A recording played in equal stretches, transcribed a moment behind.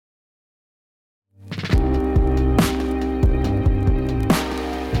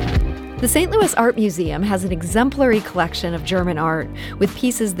The St. Louis Art Museum has an exemplary collection of German art with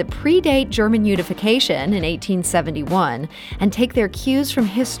pieces that predate German unification in 1871 and take their cues from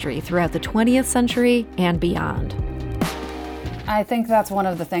history throughout the 20th century and beyond. I think that's one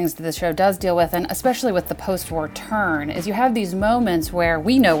of the things that the show does deal with, and especially with the post-war turn, is you have these moments where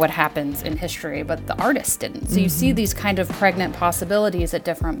we know what happens in history, but the artists didn't. So you see these kind of pregnant possibilities at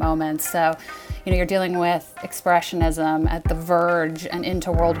different moments. So, you're dealing with Expressionism at the verge and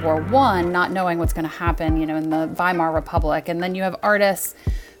into World War I, not knowing what's going to happen, in the Weimar Republic. And then you have artists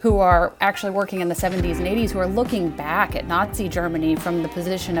who are actually working in the 70s and 80s who are looking back at Nazi Germany from the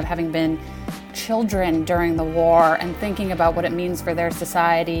position of having been children during the war and thinking about what it means for their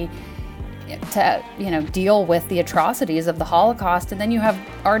society to, deal with the atrocities of the Holocaust. And then you have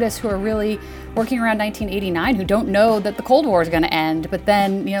artists who are really working around 1989 who don't know that the Cold War is going to end, but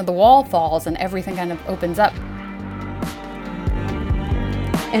then, the wall falls and everything kind of opens up.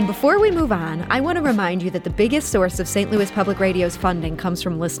 And before we move on, I want to remind you that the biggest source of St. Louis Public Radio's funding comes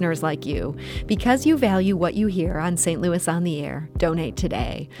from listeners like you. Because you value what you hear on St. Louis on the Air, donate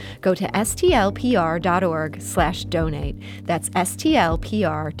today. Go to stlpr.org/donate. That's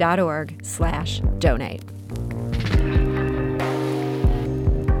stlpr.org/donate.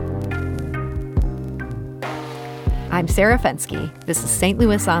 I'm Sarah Fenske. This is St.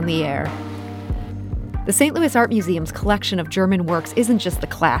 Louis on the Air. The St. Louis Art Museum's collection of German works isn't just the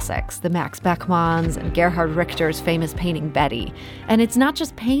classics, the Max Beckmanns and Gerhard Richter's famous painting Betty. And it's not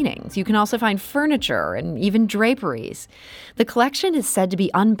just paintings. You can also find furniture and even draperies. The collection is said to be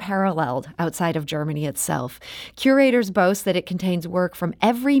unparalleled outside of Germany itself. Curators boast that it contains work from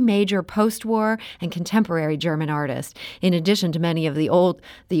every major post-war and contemporary German artist, in addition to many of the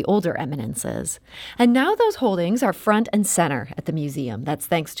older eminences. And now those holdings are front and center at the museum. That's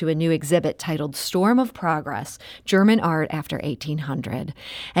thanks to a new exhibit titled Storm of Progress, German Art After 1800.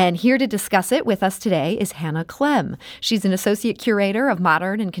 And here to discuss it with us today is Hannah Clem. She's an associate curator of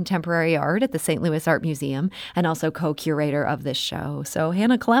modern and contemporary art at the St. Louis Art Museum and also co-curator of this show. So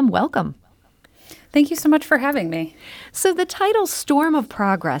Hannah Clem, welcome. Thank you so much for having me. So the title Storm of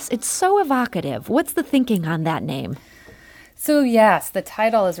Progress, it's so evocative. What's the thinking on that name? So yes, the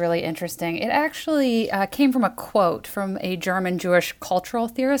title is really interesting. It actually came from a quote from a German Jewish cultural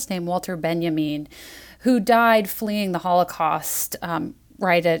theorist named Walter Benjamin, who died fleeing the Holocaust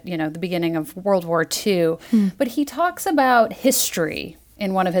right at the beginning of World War II. But he talks about history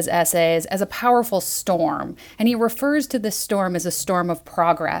in one of his essays as a powerful storm, and he refers to this storm as a storm of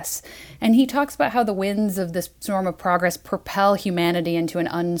progress. And he talks about how the winds of this storm of progress propel humanity into an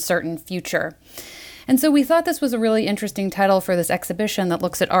uncertain future. And so we thought this was a really interesting title for this exhibition that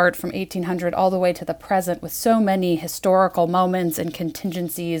looks at art from 1800 all the way to the present, with so many historical moments and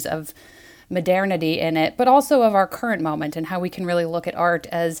contingencies of modernity in it, but also of our current moment and how we can really look at art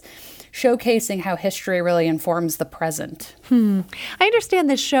as showcasing how history really informs the present. I understand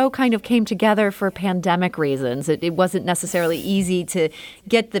this show kind of came together for pandemic reasons. It wasn't necessarily easy to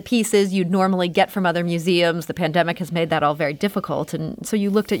get the pieces you'd normally get from other museums. The pandemic has made that all very difficult. And so you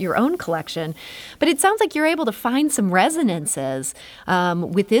looked at your own collection. But it sounds like you're able to find some resonances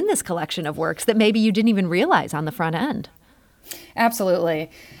within this collection of works that maybe you didn't even realize on the front end. Absolutely.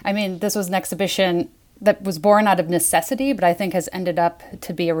 I mean, this was an exhibition that was born out of necessity, but I think has ended up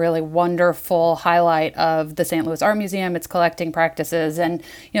to be a really wonderful highlight of the St. Louis Art Museum, its collecting practices, and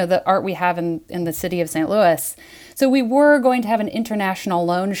the art we have in the city of St. Louis. So we were going to have an international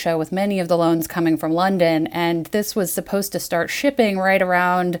loan show with many of the loans coming from London, and this was supposed to start shipping right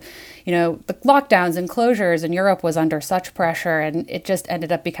around, the lockdowns and closures, and Europe was under such pressure, and it just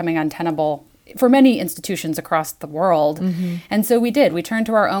ended up becoming untenable for many institutions across the world. And so we turned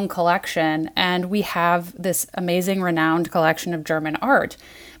to our own collection, and we have this amazing renowned collection of German art.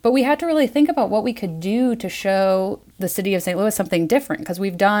 But we had to really think about what we could do to show the city of St. Louis something different, because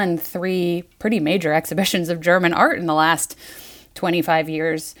we've done 3 pretty major exhibitions of German art in the last 25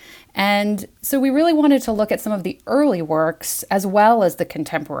 years. And so we really wanted to look at some of the early works as well as the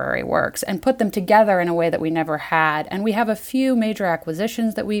contemporary works and put them together in a way that we never had. And we have a few major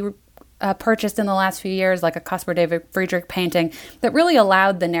acquisitions that we purchased in the last few years, like a Caspar David Friedrich painting that really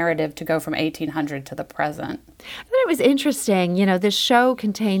allowed the narrative to go from 1800 to the present. I thought it was interesting, this show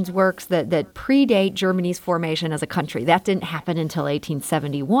contains works that predate Germany's formation as a country. That didn't happen until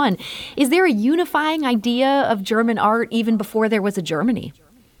 1871. Is there a unifying idea of German art even before there was a Germany?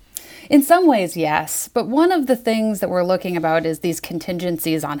 In some ways, yes. But one of the things that we're looking about is these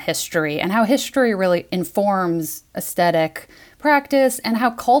contingencies on history and how history really informs aesthetic practice and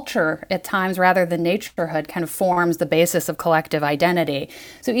how culture at times, rather than naturehood, kind of forms the basis of collective identity.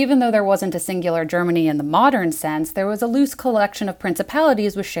 So even though there wasn't a singular Germany in the modern sense, there was a loose collection of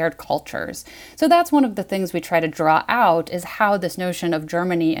principalities with shared cultures. So that's one of the things we try to draw out, is how this notion of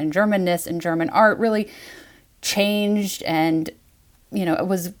Germany and Germanness and German art really changed and it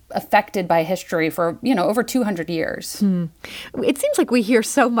was affected by history for, over 200 years. It seems like we hear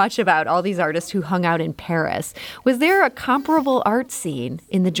so much about all these artists who hung out in Paris. Was there a comparable art scene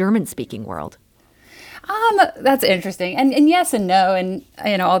in the German-speaking world? That's interesting. And yes and no. And,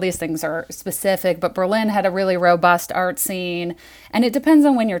 all these things are specific, but Berlin had a really robust art scene. And it depends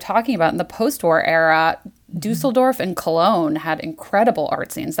on when you're talking about. In the post-war era, Dusseldorf and Cologne had incredible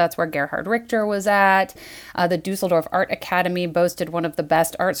art scenes. That's where Gerhard Richter was at. The Dusseldorf Art Academy boasted one of the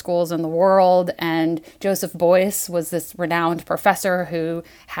best art schools in the world. And Joseph Beuys was this renowned professor who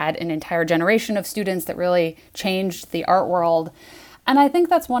had an entire generation of students that really changed the art world. And I think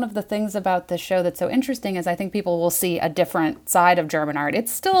that's one of the things about this show that's so interesting, is I think people will see a different side of German art.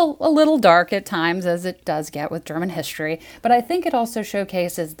 It's still a little dark at times, as it does get with German history, but I think it also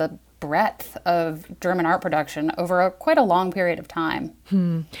showcases the breadth of German art production over quite a long period of time.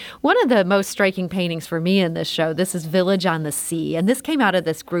 One of the most striking paintings for me in this show, this is Village on the Sea. And this came out of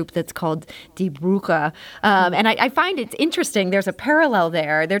this group that's called Die Brücke. And I find it interesting. There's a parallel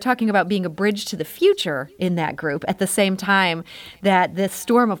there. They're talking about being a bridge to the future in that group at the same time that this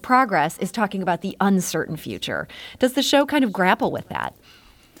storm of progress is talking about the uncertain future. Does the show kind of grapple with that?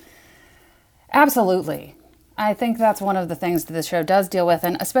 Absolutely. I think that's one of the things that the show does deal with,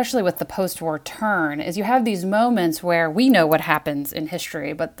 and especially with the post-war turn, is you have these moments where we know what happens in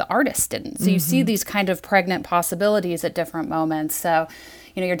history, but the artists didn't. So you see these kind of pregnant possibilities at different moments. So,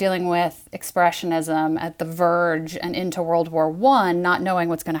 you're dealing with Expressionism at the verge and into World War I, not knowing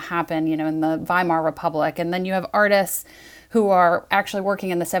what's going to happen, in the Weimar Republic. And then you have artists who are actually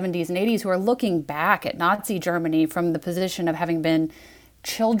working in the 70s and 80s who are looking back at Nazi Germany from the position of having been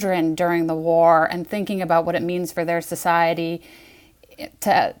children during the war and thinking about what it means for their society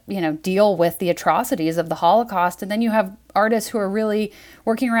to, deal with the atrocities of the Holocaust. And then you have artists who are really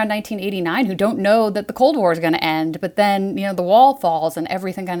working around 1989 who don't know that the Cold War is going to end, but then, the wall falls and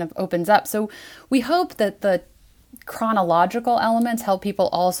everything kind of opens up. So we hope that the chronological elements help people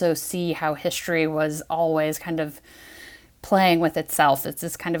also see how history was always kind of playing with itself. It's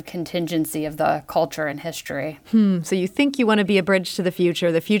this kind of contingency of the culture and history. So you think you want to be a bridge to the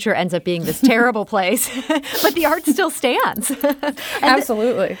future. The future ends up being this terrible place, but the art still stands.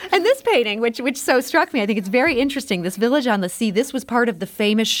 Absolutely. And this painting, which so struck me, I think it's very interesting. This Village on the Sea, this was part of the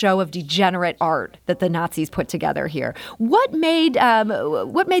famous show of degenerate art that the Nazis put together here. What made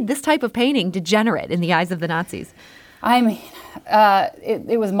this type of painting degenerate in the eyes of the Nazis? I mean,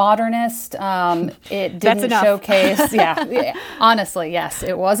 it was modernist. It didn't showcase. Yeah, honestly, yes,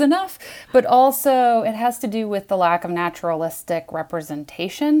 it was enough. But also, it has to do with the lack of naturalistic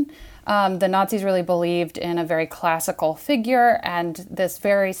representation. The Nazis really believed in a very classical figure and this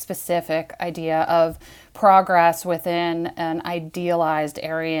very specific idea of progress within an idealized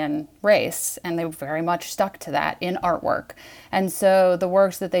Aryan race, and they very much stuck to that in artwork. And so the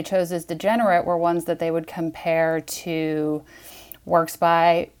works that they chose as degenerate were ones that they would compare to works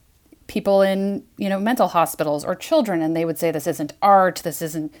by people in, mental hospitals or children, and they would say this isn't art,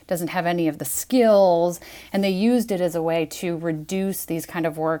 doesn't have any of the skills, and they used it as a way to reduce these kind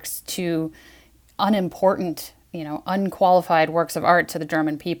of works to unimportant, unqualified works of art to the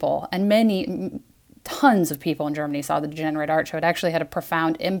German people. And tons of people in Germany saw the Degenerate Art Show. It actually had a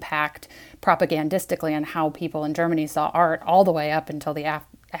profound impact propagandistically on how people in Germany saw art all the way up until the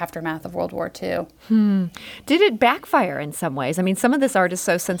aftermath of World War II. Did it backfire in some ways? I mean, some of this art is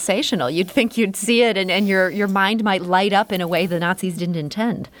so sensational. You'd think you'd see it and your mind might light up in a way the Nazis didn't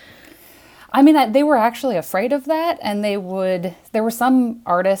intend. I mean, they were actually afraid of that, and there were some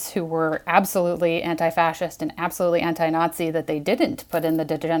artists who were absolutely anti-fascist and absolutely anti-Nazi that they didn't put in the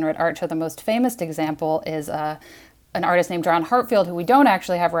Degenerate Art Show. The most famous example is an artist named John Hartfield, who we don't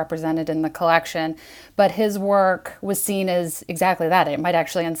actually have represented in the collection, but his work was seen as exactly that. It might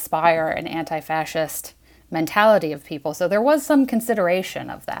actually inspire an anti-fascist mentality of people. So there was some consideration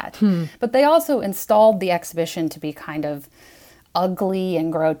of that. But they also installed the exhibition to be kind of ugly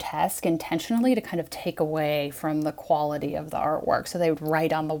and grotesque intentionally to kind of take away from the quality of the artwork. So they would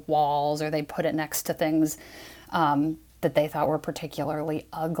write on the walls or they'd put it next to things that they thought were particularly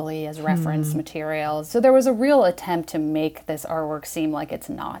ugly as reference materials. So there was a real attempt to make this artwork seem like it's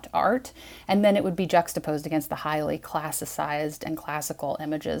not art, and then it would be juxtaposed against the highly classicized and classical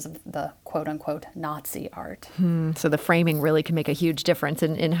images of the quote-unquote Nazi art. So the framing really can make a huge difference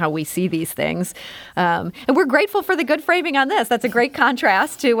in how we see these things. And we're grateful for the good framing on this. That's a great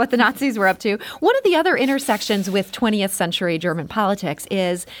contrast to what the Nazis were up to. One of the other intersections with 20th century German politics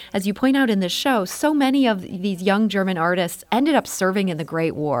is, as you point out in this show, so many of these young German artists ended up serving in the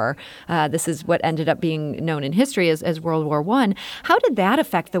Great War. This is what ended up being known in history as World War I. How did that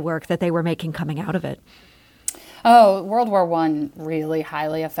affect the work that they were making coming out of it? Oh, World War I really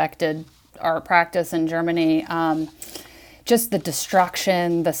highly affected art practice in Germany. Just the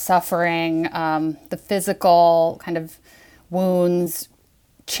destruction, the suffering, the physical kind of wounds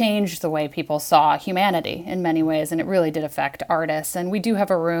changed the way people saw humanity in many ways, and it really did affect artists. And we do have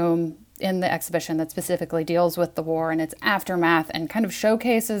a room in the exhibition that specifically deals with the war and its aftermath and kind of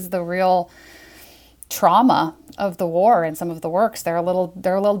showcases the real trauma of the war in some of the works. They're a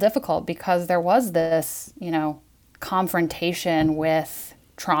little difficult because there was this, confrontation with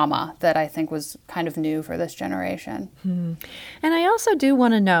trauma that I think was kind of new for this generation. And I also do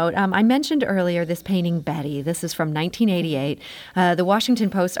want to note, I mentioned earlier this painting, Betty. This is from 1988. The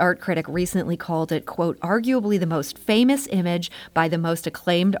Washington Post art critic recently called it, quote, arguably the most famous image by the most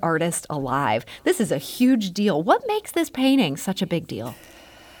acclaimed artist alive. This is a huge deal. What makes this painting such a big deal?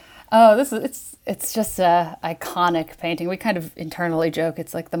 Oh, it's just a iconic painting. We kind of internally joke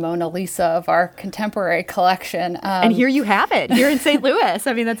it's like the Mona Lisa of our contemporary collection. And here you have it, here in St. Louis.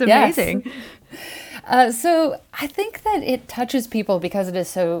 I mean, that's amazing. Yes. So I think that it touches people because it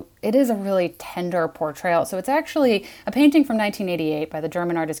is a really tender portrayal. So it's actually a painting from 1988 by the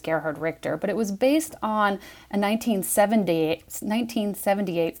German artist Gerhard Richter, but it was based on a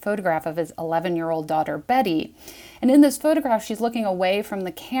 1978 photograph of his 11-year-old daughter, Betty. And in this photograph, she's looking away from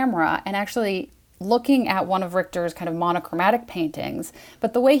the camera and actually looking at one of Richter's kind of monochromatic paintings.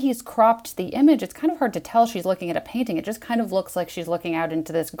 But the way he's cropped the image, it's kind of hard to tell she's looking at a painting. It just kind of looks like she's looking out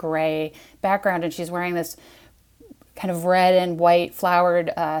into this gray background, and she's wearing this kind of red and white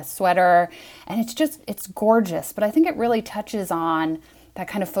flowered sweater. And it's gorgeous. But I think it really touches on that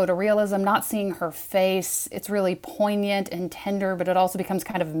kind of photorealism, not seeing her face. It's really poignant and tender, but it also becomes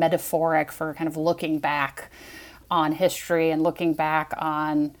kind of metaphoric for kind of looking back on history and looking back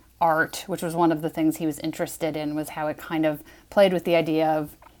on art, which was one of the things he was interested in, was how it kind of played with the idea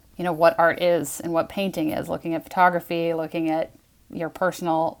of, what art is and what painting is, looking at photography, looking at your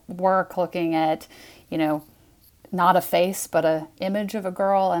personal work, looking at, not a face, but an image of a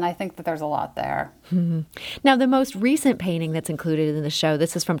girl. And I think that there's a lot there. Now, the most recent painting that's included in the show,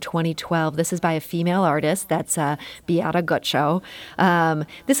 this is from 2012. This is by a female artist. That's Beata Gutschau.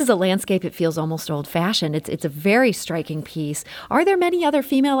 This is a landscape. It feels almost old-fashioned. It's a very striking piece. Are there many other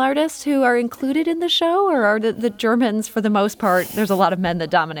female artists who are included in the show, or are the Germans, for the most part, there's a lot of men that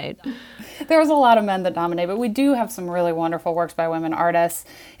dominate? There's a lot of men that dominate, but we do have some really wonderful works by women artists.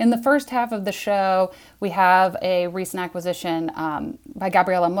 In the first half of the show, we have a recent acquisition by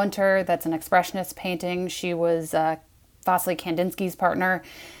Gabriela Munter. That's an expressionist painting. She was Vasily Kandinsky's partner,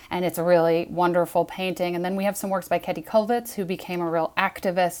 and it's a really wonderful painting. And then we have some works by Käthe Kollwitz, who became a real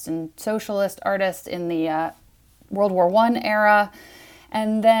activist and socialist artist in the World War I era.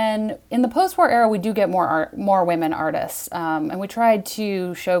 And then in the post-war era, we do get more women artists, and we tried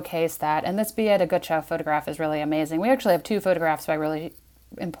to showcase that. And this Beata Gutschau photograph is really amazing. We actually have two photographs by really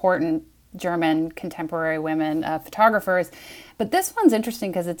important German contemporary women photographers, but this one's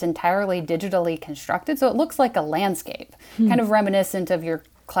interesting because it's entirely digitally constructed, so it looks like a landscape, kind of reminiscent of your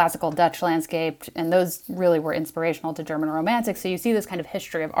classical Dutch landscape, and those really were inspirational to German Romantics. So you see this kind of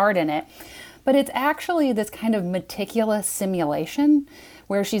history of art in it. But it's actually this kind of meticulous simulation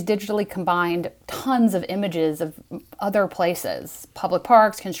where she's digitally combined tons of images of other places, public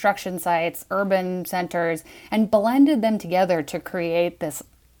parks, construction sites, urban centers, and blended them together to create this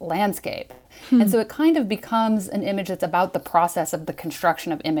landscape. And so it kind of becomes an image that's about the process of the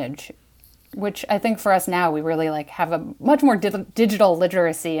construction of image, which I think for us now, we really have a much more digital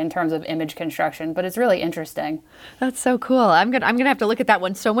literacy in terms of image construction, but it's really interesting. That's so cool. I'm gonna have to look at that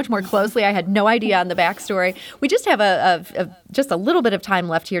one so much more closely. I had no idea on the backstory. We just have just a little bit of time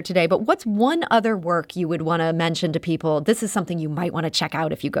left here today, but what's one other work you would want to mention to people? This is something you might want to check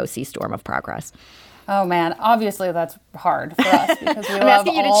out if you go see Storm of Progress. Oh man, obviously that's hard for us because we I'm love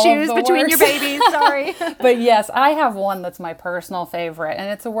asking you to all choose of the between works. your babies. Sorry. But yes, I have one that's my personal favorite, and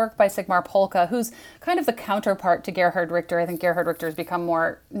it's a work by Sigmar Polke, who's kind of the counterpart to Gerhard Richter. I think Gerhard Richter has become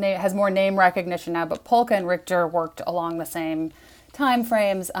has more name recognition now, but Polke and Richter worked along the same time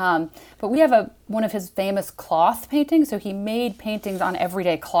frames. But we have one of his famous cloth paintings. So he made paintings on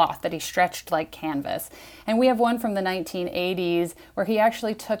everyday cloth that he stretched like canvas. And we have one from the 1980s where he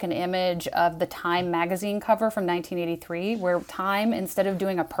actually took an image of the Time magazine cover from 1983, where Time, instead of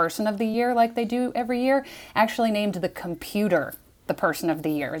doing a person of the year like they do every year, actually named the computer the person of the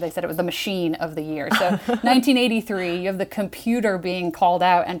year. They said it was the machine of the year. So 1983, you have the computer being called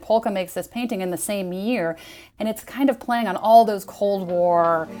out, and Polka makes this painting in the same year. And it's kind of playing on all those Cold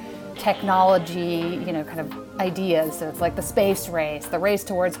War technology, kind of ideas. So it's like the space race, the race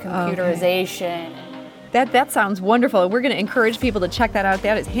towards computerization. Okay. That sounds wonderful. We're going to encourage people to check that out.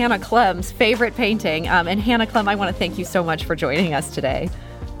 That is Hannah Clem's favorite painting. And Hannah Clem, I want to thank you so much for joining us today.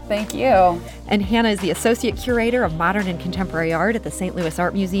 Thank you. And Hannah is the Associate Curator of Modern and Contemporary Art at the St. Louis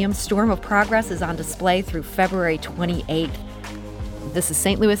Art Museum. Storm of Progress is on display through February 28th. This is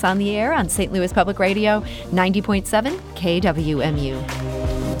St. Louis on the Air on St. Louis Public Radio, 90.7 KWMU.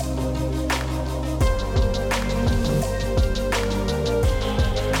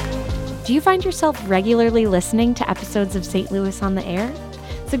 Do you find yourself regularly listening to episodes of St. Louis on the Air?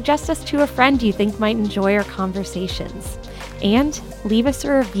 Suggest us to a friend you think might enjoy our conversations. And leave us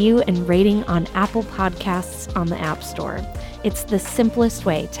a review and rating on Apple Podcasts on the App Store. It's the simplest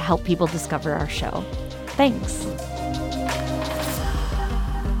way to help people discover our show. Thanks.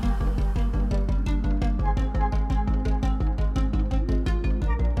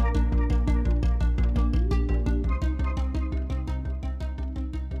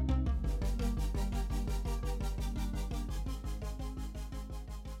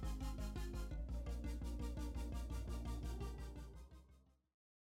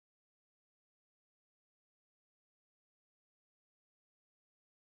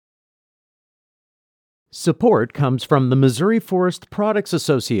 Support comes from the Missouri Forest Products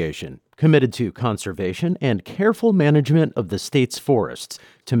Association, committed to conservation and careful management of the state's forests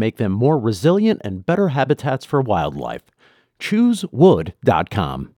to make them more resilient and better habitats for wildlife. ChooseWood.com.